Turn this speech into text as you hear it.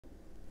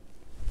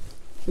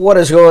What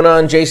is going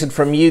on? Jason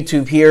from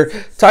YouTube here,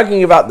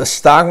 talking about the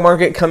stock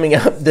market coming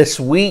up this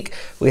week.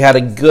 We had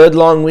a good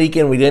long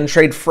weekend. We didn't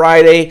trade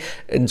Friday,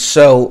 and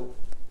so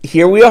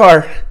here we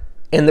are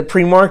in the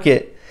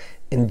pre-market,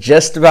 and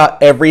just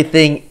about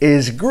everything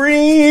is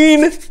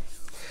green.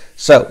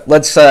 So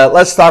let's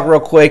talk real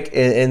quick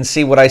and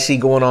see what I see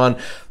going on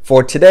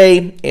for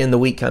today and the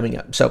week coming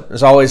up. So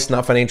as always,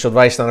 not financial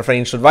advice, not a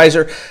financial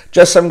advisor,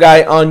 just some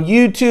guy on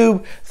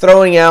YouTube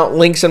throwing out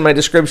links in my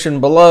description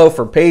below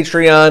for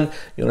Patreon.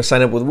 You want to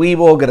sign up with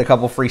Webull, get a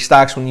couple free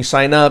stocks when you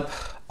sign up,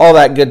 all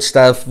that good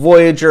stuff.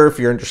 Voyager, if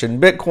you're interested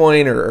in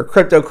Bitcoin or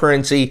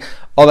cryptocurrency,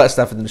 all that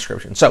stuff in the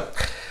description. So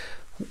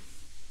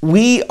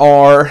we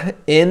are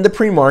in the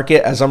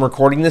pre-market as I'm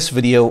recording this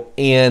video,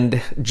 and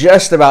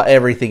just about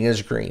everything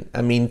is green.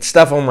 I mean,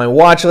 stuff on my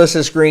watch list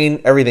is green.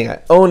 Everything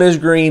I own is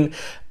green.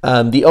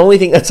 The only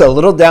thing that's a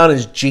little down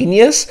is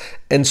Genius,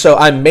 and so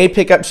I may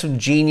pick up some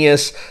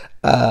Genius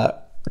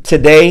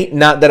today.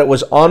 Not that it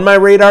was on my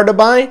radar to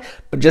buy,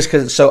 but just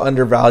because it's so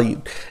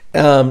undervalued.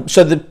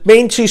 So the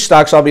main two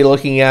stocks I'll be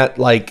looking at,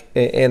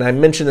 and I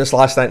mentioned this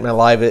last night in my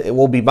live, it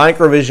will be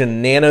Microvision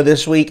and Nano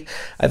this week.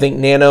 I think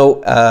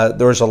Nano,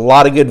 there was a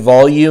lot of good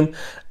volume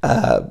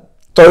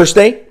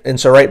Thursday, and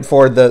so right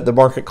before the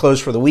market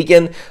closed for the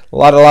weekend, a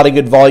lot of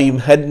good volume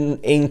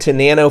heading into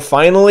Nano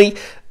finally.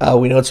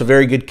 We know it's a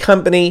very good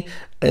company.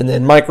 And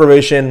then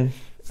Microvision,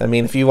 I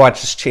mean, if you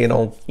watch this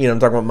channel, you know I'm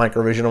talking about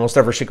Microvision almost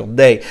every single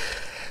day.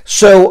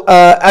 So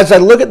as I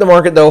look at the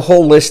market, though,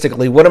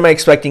 holistically, what am I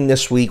expecting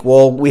this week?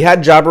 Well, we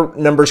had job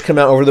numbers come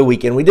out over the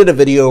weekend. We did a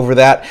video over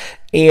that,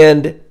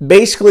 and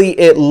basically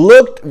it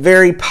looked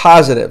very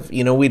positive.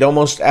 You know, we'd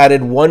almost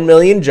added 1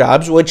 million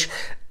jobs, which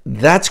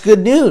that's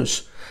good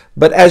news.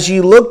 But as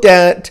you looked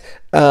at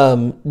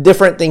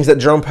different things that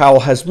Jerome Powell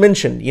has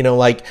mentioned, you know,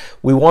 like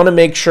we want to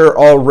make sure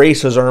all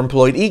races are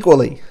employed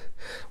equally.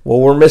 Well,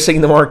 we're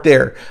missing the mark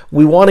there.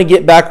 We want to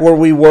get back where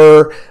we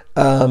were,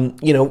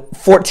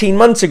 14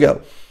 months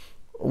ago.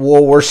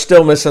 Well, we're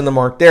still missing the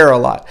mark there a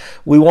lot.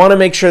 We want to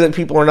make sure that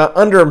people are not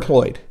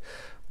underemployed.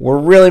 We're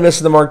really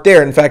missing the mark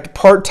there. In fact,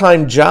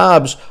 part-time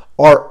jobs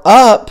are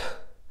up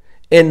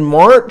in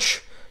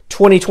March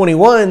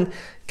 2021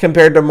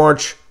 compared to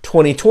March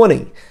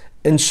 2020.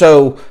 And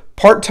so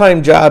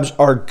part-time jobs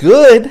are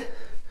good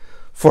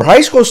for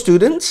high school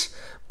students,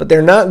 but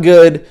they're not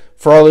good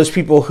for all those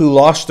people who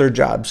lost their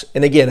jobs.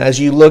 And again, as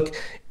you look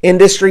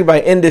industry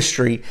by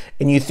industry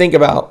and you think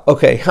about,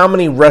 okay, how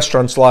many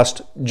restaurants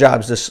lost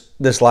jobs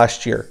this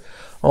last year?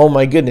 Oh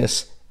my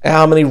goodness.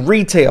 How many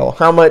retail?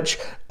 How much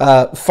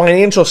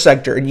financial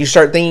sector? And you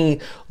start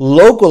thinking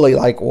locally,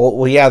 like,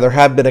 well, yeah, there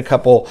have been a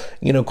couple,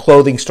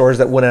 clothing stores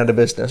that went out of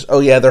business. Oh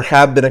yeah, there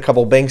have been a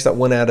couple banks that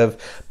went out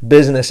of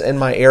business in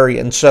my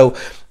area. And so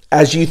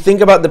as you think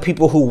about the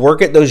people who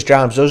work at those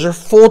jobs, those are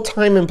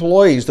full-time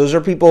employees. Those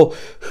are people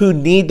who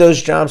need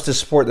those jobs to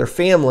support their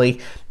family,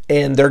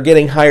 and they're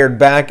getting hired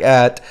back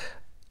at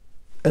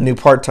a new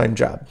part-time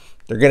job.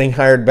 They're getting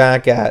hired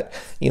back at,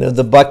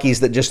 the Buc-ee's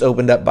that just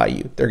opened up by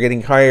you. They're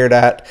getting hired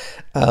at,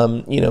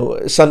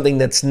 something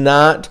that's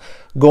not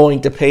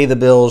going to pay the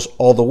bills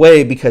all the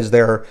way because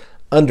they're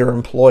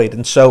underemployed.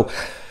 And so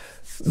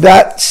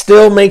that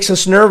still makes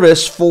us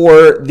nervous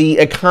for the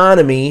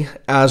economy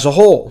as a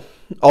whole.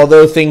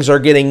 Although things are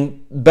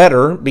getting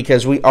better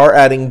because we are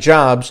adding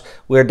jobs,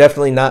 we're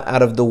definitely not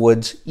out of the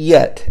woods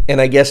yet.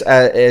 And I guess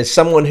as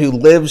someone who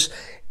lives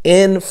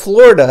in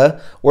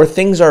Florida, where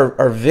things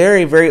are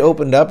very, very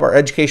opened up, our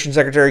education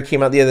secretary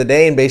came out the other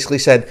day and basically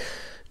said,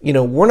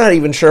 we're not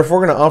even sure if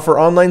we're going to offer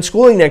online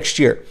schooling next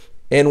year.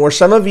 And where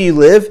some of you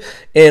live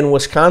in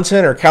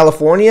Wisconsin or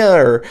California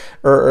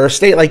or a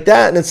state like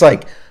that, and it's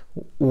like,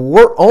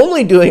 we're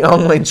only doing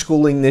online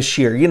schooling this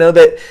year.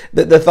 That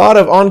the thought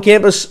of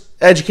on-campus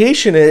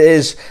education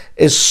is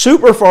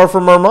super far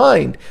from our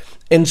mind.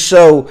 And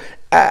so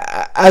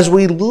as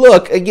we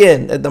look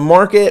again at the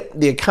market,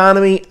 the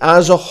economy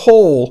as a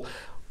whole,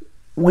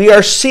 we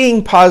are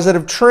seeing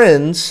positive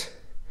trends,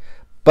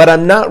 but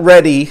I'm not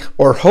ready,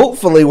 or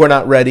hopefully we're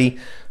not ready,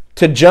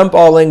 to jump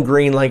all in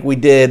green like we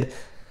did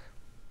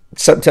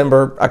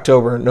September,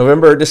 October,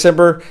 November,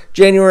 December,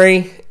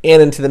 January,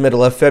 and into the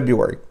middle of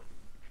February.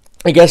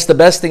 I guess the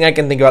best thing I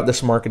can think about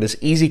this market is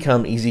easy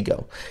come, easy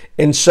go.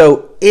 And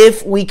so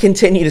if we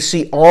continue to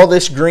see all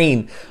this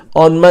green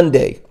on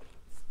Monday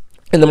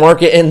and the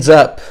market ends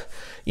up,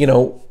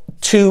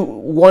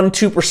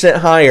 2%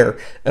 higher,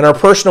 and our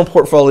personal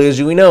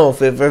portfolios, we know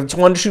if it's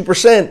 1% to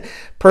 2%,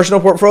 personal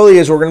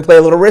portfolios, we're going to play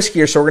a little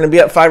riskier, so we're going to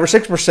be up 5 or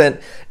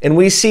 6%. And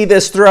we see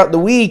this throughout the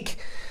week,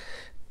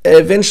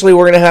 eventually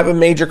we're going to have a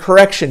major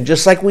correction,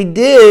 just like we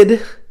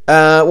did.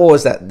 What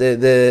was that?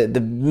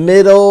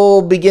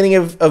 The beginning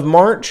of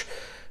March.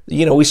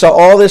 We saw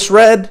all this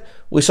red.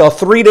 We saw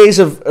 4 days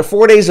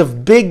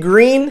of big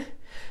green,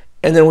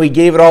 and then we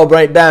gave it all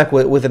right back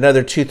with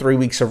another 2-3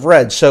 weeks of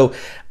red. So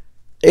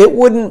it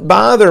wouldn't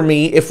bother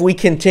me if we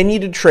continue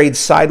to trade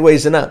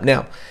sideways and up.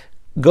 Now,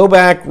 go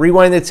back,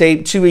 rewind the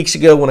tape 2 weeks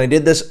ago when I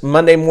did this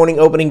Monday morning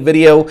opening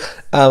video.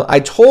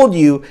 I told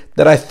you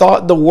that I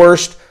thought the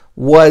worst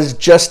was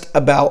just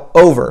about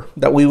over,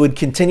 that we would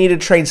continue to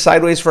trade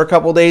sideways for a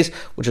couple days,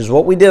 which is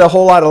what we did a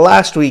whole lot of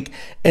last week.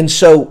 And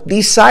so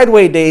these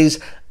sideways days,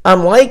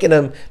 I'm liking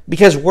them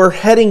because we're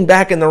heading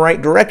back in the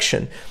right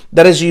direction.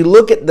 That as you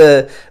look at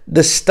the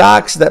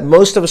stocks that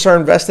most of us are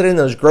invested in,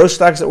 those growth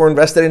stocks that we're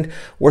invested in,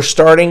 we're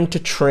starting to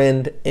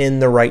trend in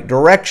the right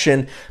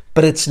direction,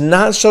 but it's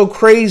not so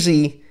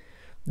crazy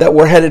that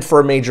we're headed for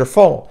a major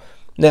fall.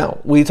 Now,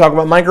 we talk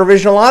about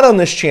microvision a lot on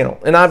this channel,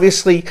 and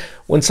obviously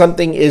when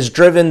something is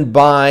driven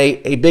by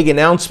a big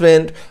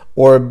announcement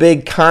or a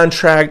big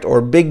contract or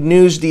a big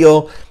news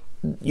deal,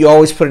 you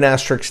always put an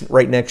asterisk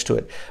right next to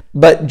it.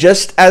 But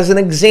just as an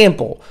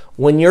example,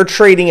 when you're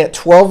trading at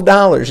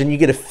 $12 and you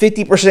get a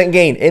 50%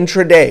 gain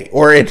intraday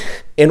or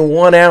in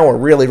 1 hour,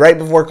 really, right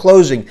before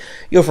closing,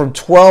 you go from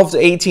 $12 to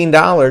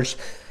 $18,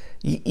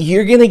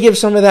 you're going to give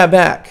some of that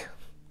back.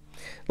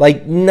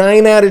 Like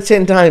 9 out of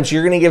 10 times,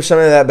 you're going to give some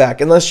of that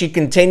back unless you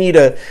continue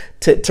to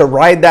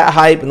ride that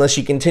hype, unless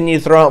you continue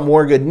to throw out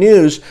more good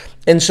news.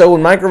 And so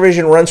when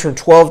microvision runs from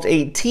 12 to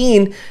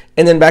 18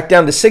 and then back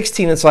down to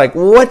 16, it's like,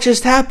 what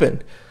just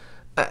happened?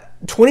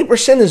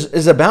 20%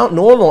 is about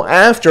normal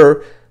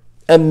after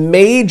a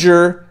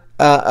major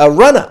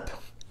run-up.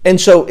 And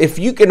so if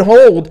you can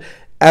hold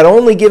at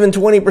only giving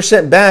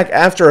 20% back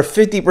after a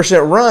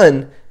 50%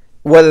 run,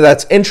 whether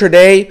that's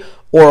intraday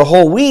or a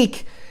whole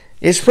week,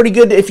 it's pretty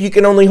good if you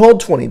can only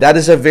hold 20. That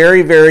is a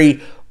very,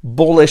 very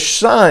bullish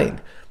sign.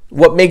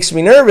 What makes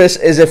me nervous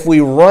is if we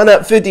run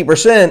up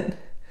 50%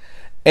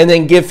 and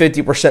then give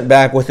 50%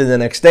 back within the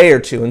next day or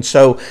two. And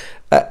so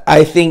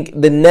I think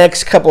the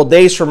next couple of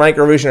days for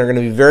microvision are going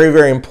to be very,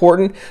 very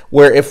important,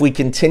 where if we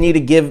continue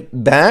to give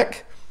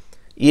back,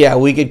 yeah,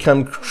 we could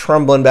come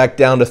crumbling back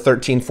down to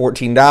 $13,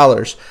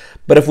 $14.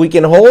 But if we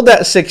can hold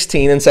that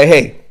 16 and say,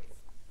 hey,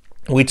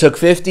 we took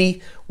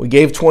 50, we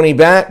gave 20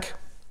 back,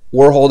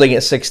 we're holding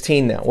at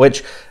 16 now,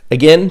 which,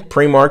 again,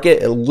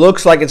 pre-market, it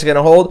looks like it's going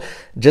to hold.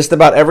 Just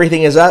about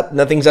everything is up.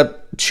 Nothing's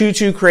up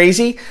too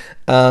crazy.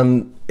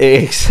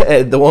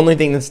 The only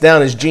thing that's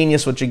down is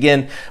Genius, which,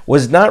 again,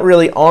 was not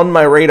really on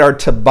my radar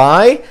to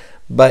buy,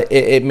 but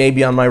it may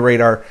be on my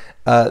radar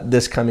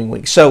this coming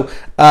week. So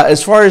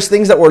as far as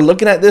things that we're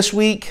looking at this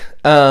week,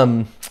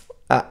 again,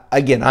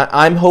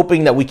 I'm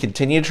hoping that we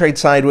continue to trade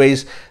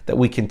sideways, that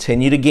we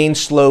continue to gain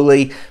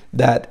slowly,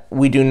 that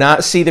we do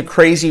not see the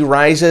crazy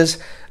rises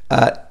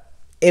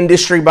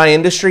industry by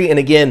industry. And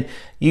again,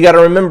 you got to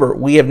remember,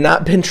 we have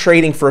not been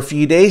trading for a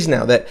few days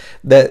now. The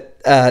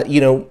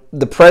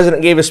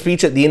president gave a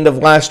speech at the end of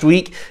last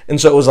week, and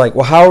so it was like,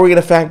 well, how are we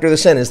going to factor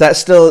this in? Is that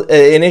still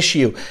an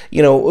issue?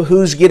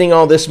 Who's getting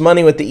all this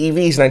money with the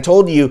EVs? And I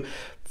told you,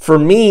 for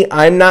me,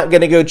 I'm not going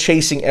to go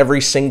chasing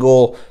every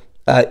single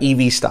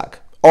EV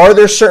stock. Are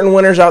there certain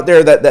winners out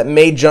there that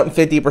may jump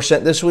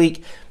 50% this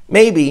week?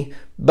 Maybe,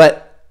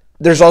 but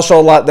there's also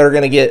a lot that are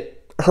going to get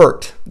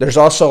hurt. There's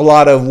also a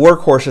lot of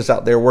workhorses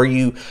out there where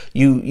you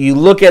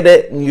look at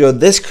it and you go,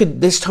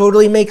 this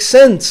totally makes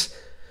sense.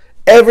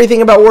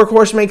 Everything about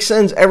workhorse makes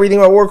sense. Everything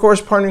about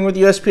workhorse partnering with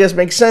USPS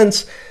makes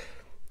sense.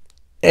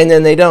 And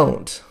then they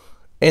don't.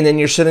 And then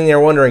you're sitting there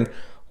wondering,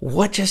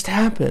 what just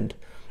happened?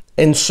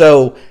 And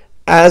so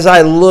as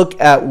I look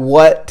at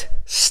what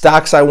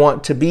stocks I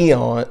want to be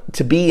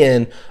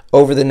in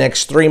over the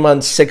next 3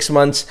 months, 6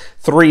 months,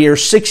 3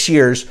 years, 6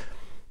 years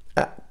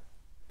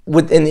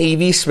within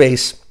the EV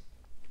space,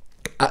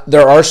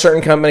 there are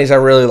certain companies I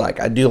really like.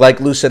 I do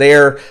like Lucid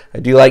Air. I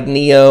do like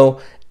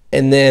NIO.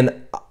 And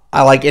then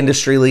I like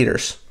industry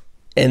leaders.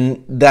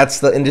 And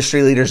that's the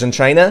industry leaders in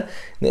China,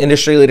 the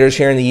industry leaders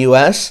here in the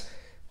U.S.,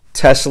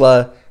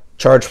 Tesla,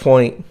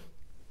 ChargePoint.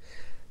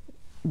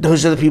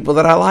 Those are the people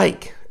that I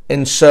like.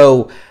 And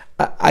so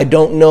I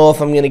don't know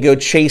if I'm going to go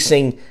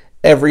chasing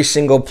every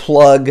single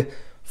plug,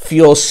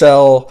 fuel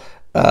cell,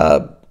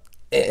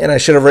 and I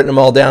should have written them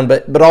all down,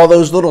 but all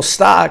those little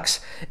stocks.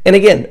 And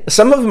again,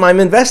 some of them I'm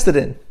invested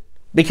in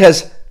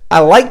because I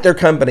like their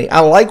company.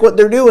 I like what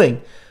they're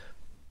doing.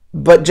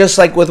 But just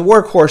like with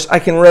Workhorse, I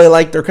can really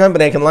like their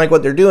company. I can like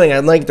what they're doing. I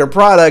like their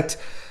product.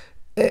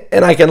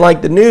 And I can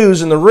like the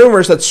news and the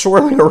rumors that's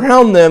swirling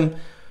around them.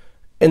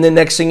 And then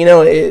next thing you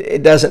know,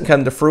 it doesn't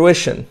come to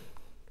fruition.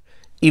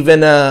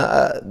 Even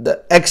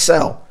the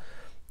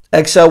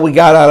XL we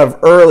got out of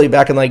early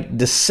back in like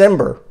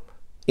December.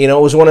 It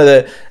was one of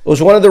the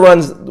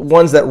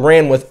ones that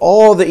ran with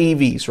all the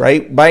EVs,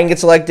 right? Biden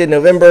gets elected in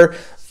November,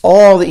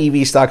 all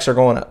the EV stocks are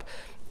going up.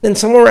 Then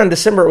somewhere around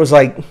December, it was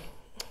like,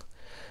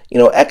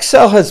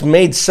 XL has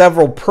made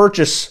several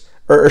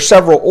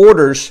several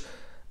orders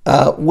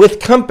with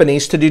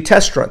companies to do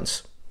test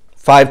runs.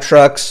 5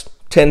 trucks,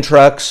 10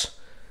 trucks,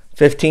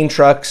 15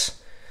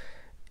 trucks.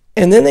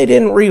 And then they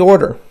didn't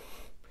reorder.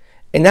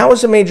 And that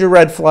was a major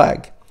red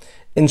flag.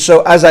 And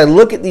so as I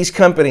look at these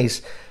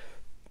companies,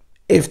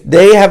 if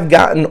they have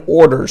gotten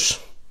orders,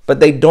 but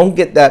they don't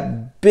get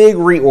that big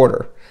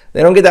reorder,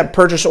 they don't get that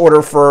purchase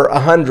order for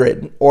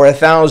 100 or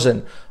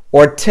 1,000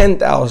 or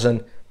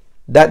 10,000,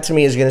 that to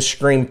me is going to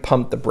scream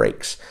pump the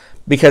brakes.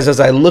 Because as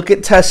I look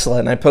at Tesla,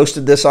 and I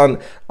posted this on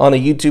a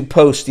YouTube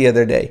post the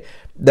other day,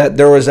 that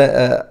there was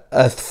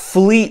a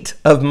fleet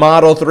of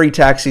Model 3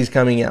 taxis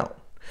coming out.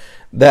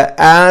 That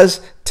as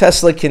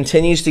Tesla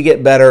continues to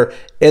get better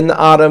in the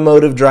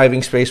automotive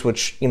driving space,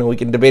 which, you know, we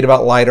can debate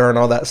about LiDAR and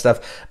all that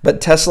stuff, but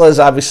Tesla is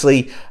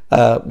obviously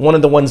one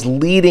of the ones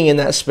leading in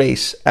that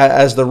space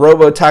as the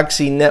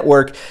robo-taxi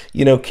network,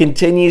 you know,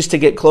 continues to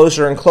get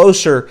closer and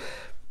closer.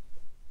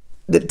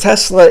 That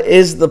Tesla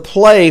is the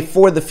play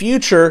for the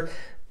future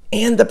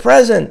and the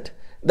present.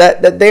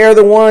 That they are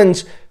the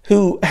ones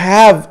who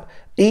have,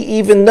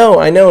 even though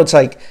I know it's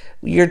like,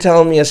 you're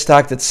telling me a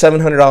stock that's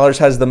 $700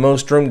 has the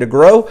most room to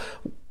grow.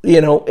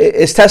 You know,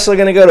 is Tesla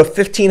going to go to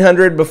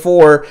 $1,500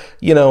 before,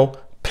 you know,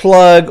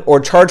 Plug or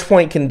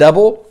ChargePoint can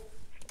double?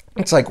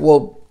 It's like,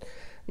 well,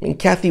 I mean,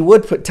 Kathy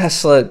Wood put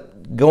Tesla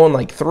going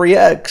like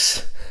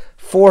 3x,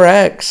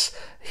 4x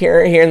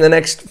here in the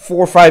next 4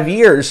 or 5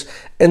 years.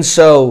 And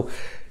so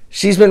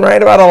she's been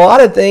right about a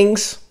lot of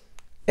things.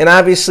 And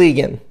obviously,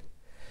 again,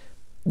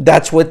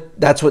 that's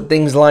what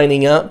things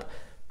lining up.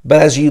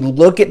 But as you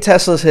look at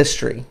Tesla's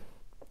history,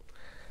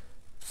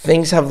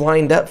 things have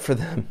lined up for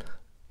them.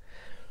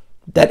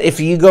 That if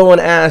you go and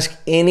ask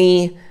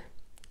any,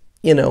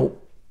 you know,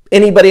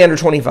 anybody under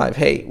 25,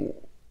 hey,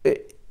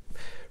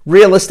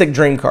 realistic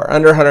dream car,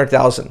 under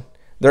 100,000,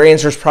 their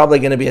answer is probably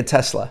going to be a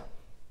Tesla.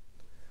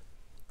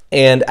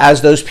 And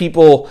as those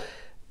people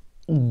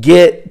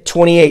get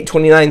 28,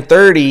 29,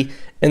 30,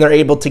 and they're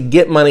able to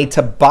get money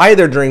to buy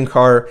their dream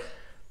car,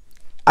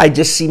 I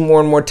just see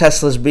more and more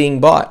Teslas being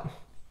bought.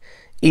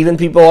 Even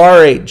people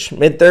our age,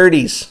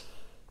 mid-30s.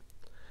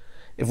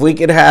 If we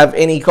could have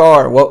any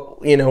car,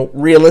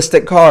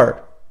 realistic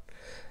car,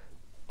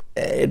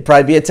 it'd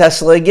probably be a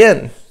Tesla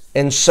again.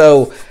 And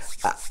so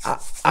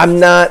I'm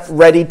not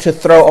ready to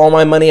throw all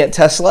my money at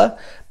Tesla,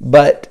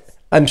 but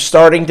I'm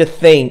starting to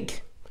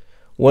think,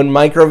 when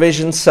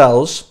Microvision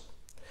sells,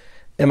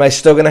 am I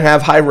still going to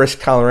have high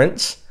risk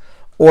tolerance,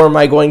 or am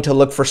I going to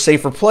look for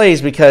safer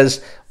plays, because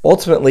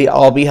ultimately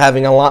I'll be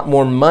having a lot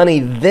more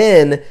money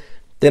then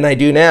than I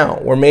do now?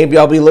 Or maybe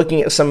I'll be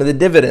looking at some of the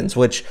dividends,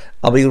 which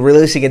I'll be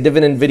releasing a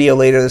dividend video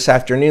later this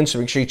afternoon, so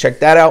make sure you check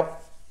that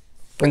out.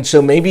 And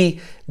so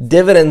maybe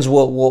dividends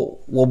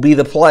will be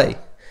the play.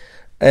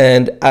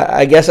 And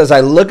I guess as I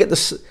look at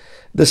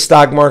the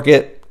stock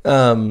market,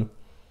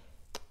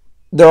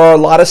 there are a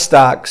lot of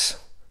stocks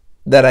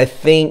that I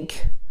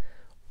think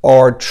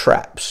are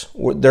traps.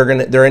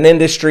 They're in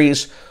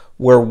industries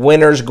where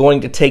winners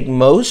going to take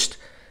most,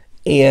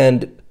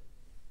 and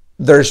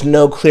there's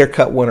no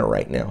clear-cut winner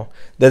right now.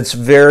 That's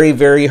very,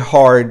 very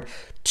hard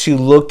to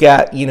look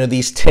at. You know,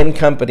 these 10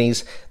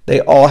 companies,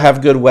 they all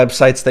have good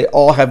websites. They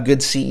all have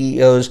good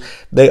CEOs.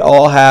 They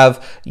all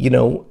have, you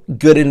know,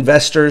 good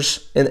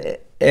investors.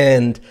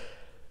 And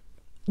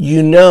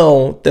you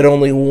know that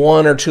only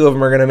 1 or 2 of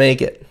them are going to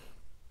make it.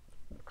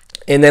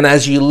 And then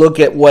as you look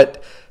at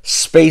what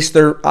space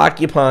they're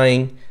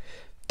occupying,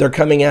 they're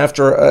coming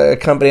after a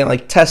company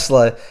like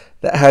Tesla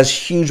that has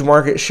huge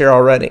market share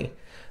already.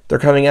 They're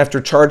coming after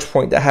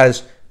ChargePoint that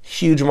has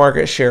huge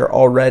market share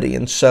already.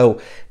 And so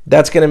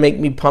that's going to make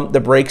me pump the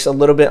brakes a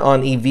little bit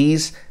on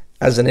EVs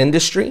as an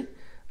industry.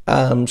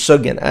 So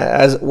again,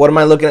 what am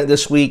I looking at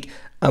this week?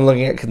 I'm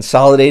looking at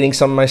consolidating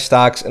some of my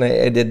stocks, and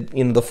I did,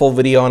 you know, the full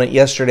video on it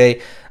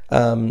yesterday.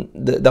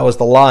 That was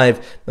the live.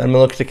 I'm going to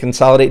look to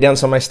consolidate down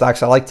some of my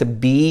stocks. I like to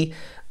be,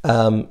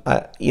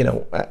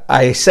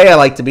 I say I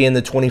like to be in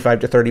the 25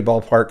 to 30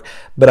 ballpark,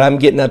 but I'm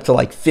getting up to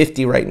like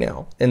 50 right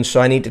now. And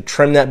so I need to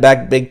trim that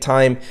back big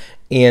time,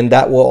 and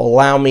that will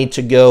allow me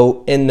to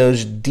go in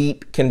those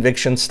deep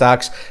conviction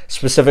stocks.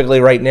 Specifically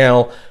right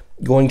now,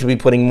 going to be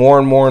putting more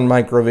and more in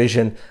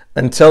Microvision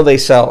until they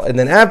sell. And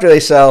then after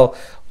they sell,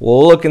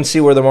 we'll look and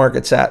see where the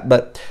market's at.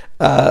 But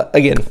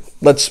again,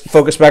 let's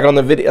focus back on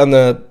the video, on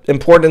the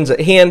importance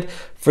at hand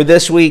for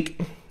this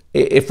week.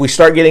 If we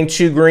start getting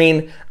too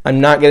green, I'm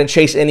not going to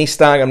chase any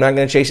stock. I'm not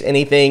going to chase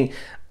anything.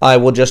 I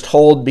will just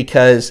hold,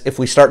 because if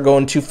we start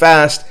going too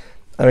fast,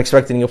 I'm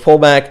expecting a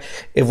pullback.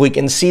 If we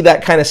can see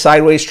that kind of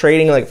sideways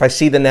trading, like if I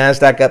see the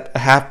NASDAQ up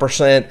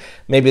 0.5%,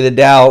 maybe the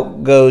Dow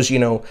goes,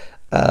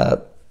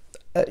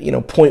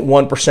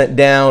 0.1%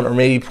 down, or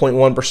maybe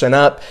 0.1%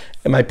 up,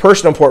 and my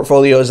personal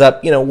portfolio is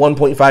up,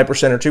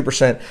 1.5% or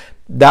 2%,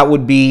 that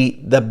would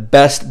be the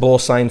best bull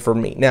sign for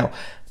me. Now,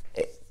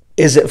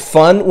 is it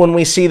fun when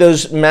we see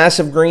those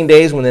massive green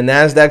days when the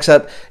NASDAQ's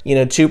up,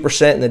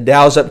 2% and the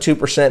Dow's up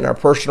 2% and our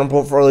personal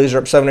portfolios are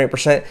up 7 or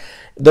 8%?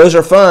 Those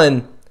are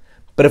fun,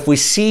 but if we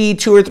see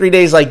 2 or 3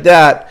 days like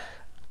that,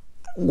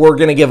 we're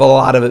going to give a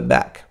lot of it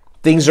back.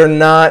 Things are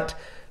not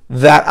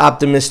that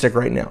optimistic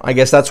right now. I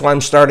guess that's why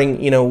I'm starting,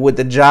 with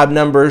the job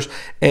numbers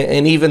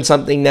and even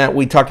something that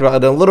we talked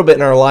about a little bit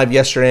in our live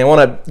yesterday. I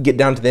want to get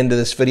down to the end of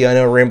this video. I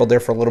know I rambled there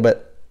for a little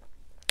bit.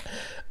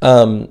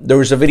 There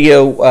was a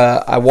video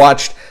I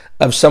watched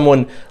of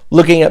someone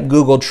looking up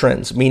Google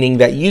Trends, meaning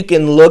that you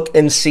can look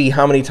and see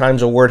how many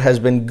times a word has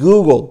been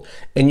Googled,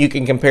 and you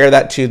can compare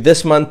that to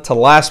this month to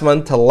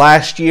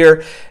last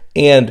year,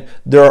 and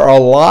there are a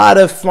lot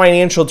of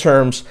financial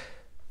terms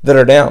that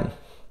are down.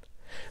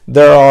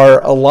 There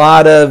are a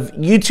lot of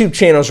YouTube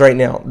channels right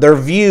now, their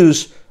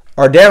views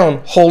are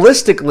down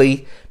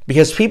holistically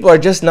because people are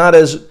just not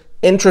as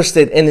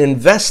interested in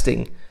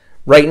investing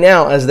right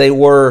now as they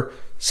were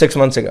 6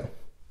 months ago.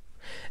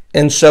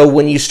 And so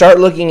when you start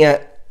looking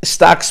at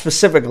stocks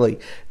specifically,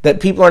 that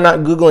people are not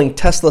Googling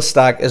Tesla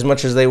stock as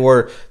much as they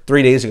were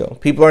 3 days ago.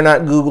 People are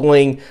not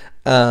Googling,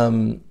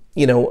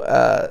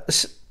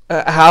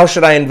 how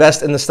should I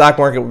invest in the stock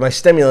market with my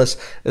stimulus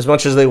as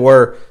much as they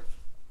were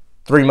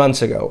 3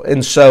 months ago.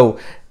 And so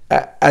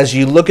as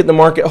you look at the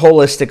market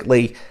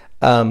holistically,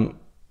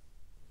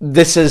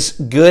 this is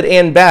good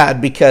and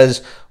bad,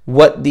 because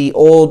what the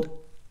old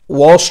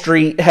Wall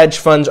Street hedge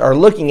funds are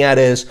looking at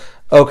is,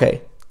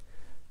 okay,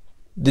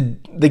 the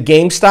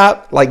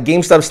GameStop, like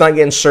GameStop's not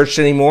getting searched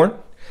anymore.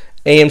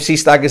 AMC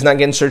stock is not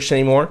getting searched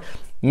anymore.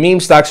 Meme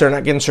stocks are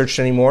not getting searched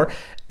anymore.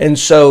 And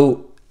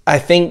so I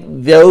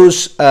think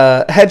those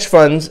hedge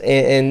funds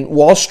and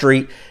Wall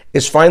Street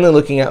is finally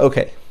looking at,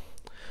 okay,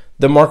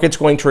 the market's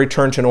going to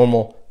return to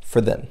normal for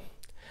them.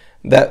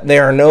 That they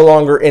are no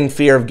longer in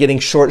fear of getting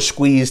short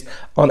squeezed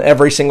on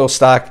every single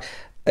stock,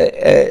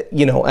 at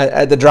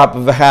the drop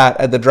of a hat,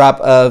 at the drop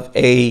of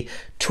a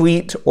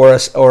tweet or a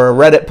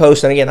Reddit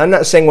post. And again, I'm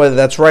not saying whether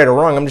that's right or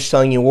wrong. I'm just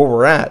telling you where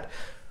we're at.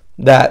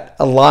 That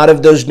a lot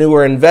of those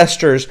newer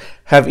investors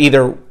have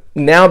either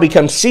now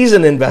become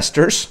seasoned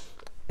investors,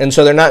 and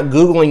so they're not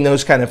Googling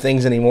those kind of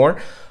things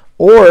anymore,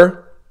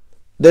 or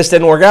this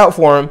didn't work out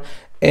for them,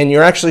 and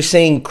you're actually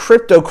seeing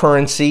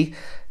cryptocurrency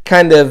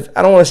kind of,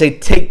 I don't want to say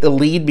take the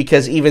lead,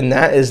 because even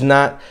that is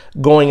not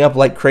going up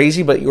like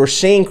crazy, but you're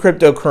seeing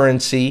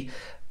cryptocurrency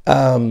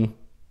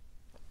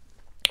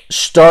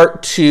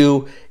start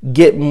to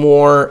get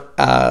more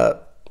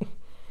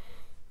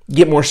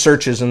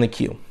searches in the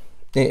queue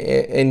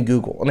in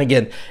Google. And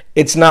again,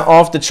 it's not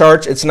off the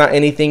charts. It's not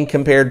anything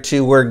compared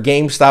to where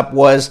GameStop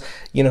was,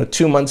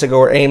 2 months ago,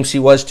 or AMC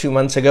was 2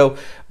 months ago.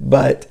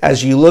 But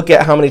as you look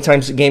at how many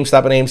times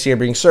GameStop and AMC are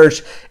being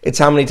searched, it's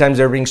how many times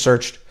they're being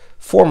searched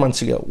 4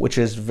 months ago, which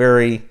is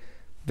very,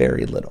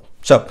 very little.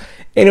 So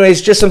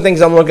anyways, just some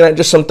things I'm looking at,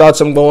 just some thoughts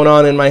I'm going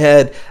on in my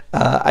head.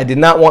 I did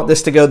not want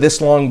this to go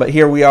this long, but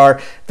here we are.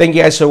 Thank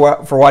you guys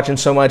for watching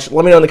so much.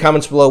 Let me know in the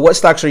comments below, what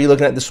stocks are you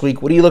looking at this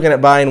week? What are you looking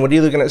at buying? What are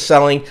you looking at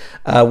selling?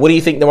 What do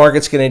you think the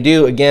market's going to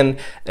do? Again,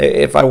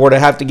 if I were to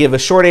have to give a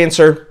short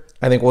answer,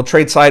 I think we'll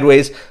trade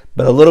sideways,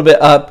 but a little bit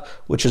up,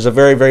 which is a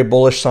very, very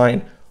bullish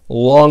sign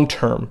long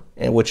term,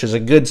 and which is a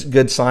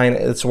good sign.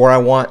 It's where I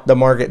want the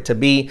market to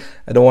be.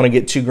 I don't want to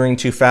get too green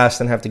too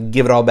fast and have to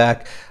give it all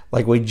back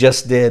like we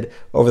just did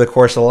over the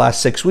course of the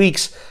last 6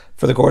 weeks,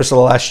 for the course of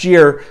the last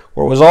year,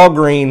 where it was all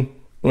green.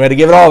 We had to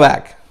give it all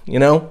back.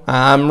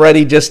 I'm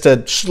ready just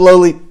to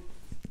slowly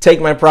take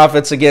my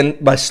profits again.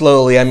 By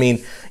slowly, I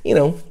mean,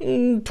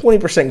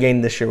 20% gain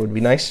this year would be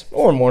nice,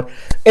 or more.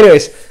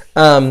 Anyways,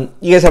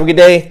 you guys have a good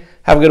day,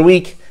 have a good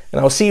week,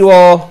 and I'll see you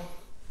all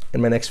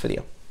in my next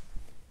video.